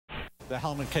The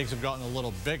helmet cakes have gotten a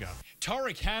little bigger.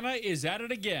 Tariq Hanna is at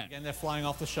it again. And they're flying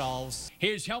off the shelves.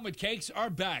 His helmet cakes are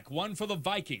back, one for the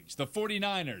Vikings, the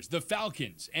 49ers, the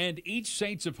Falcons, and each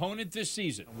Saints opponent this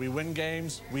season. We win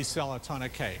games, we sell a ton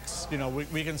of cakes. You know,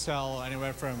 we can sell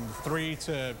anywhere from 3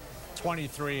 to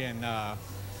 23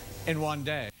 in one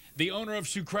day. The owner of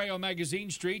Sucre on Magazine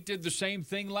Street did the same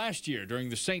thing last year during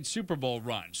the Saints Super Bowl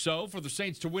run. So for the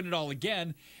Saints to win it all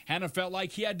again, Hanna felt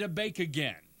like he had to bake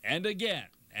again and again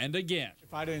and again.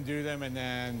 If I didn't do them and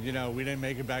then, you know, we didn't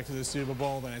make it back to the Super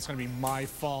Bowl, then it's going to be my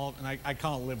fault, and I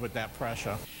can't live with that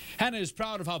pressure. Hanna is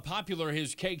proud of how popular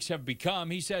his cakes have become.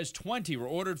 He says 20 were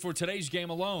ordered for today's game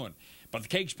alone. But the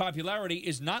cake's popularity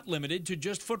is not limited to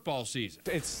just football season.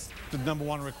 It's the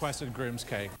 #1 requested groom's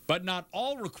cake. But not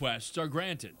all requests are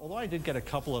granted. Although I did get a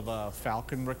couple of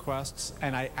Falcon requests,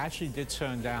 and I actually did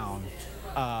turn down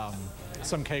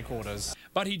some cake orders.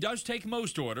 But he does take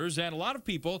most orders, and a lot of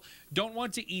people don't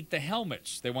want to eat the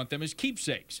helmets. They want them as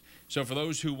keepsakes. So for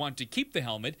those who want to keep the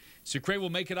helmet, Sucre will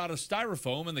make it out of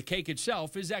styrofoam, and the cake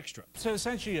itself is extra. So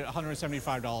essentially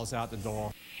 $175 out the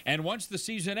door. And once the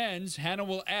season ends, Hanna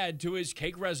will add to his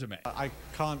cake resume. I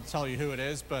can't tell you who it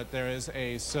is, but there is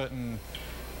a certain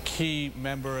key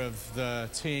member of the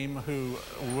team who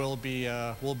will be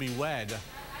wed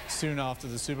soon after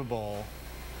the Super Bowl.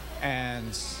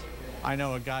 And I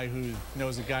know a guy who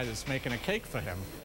knows a guy that's making a cake for him.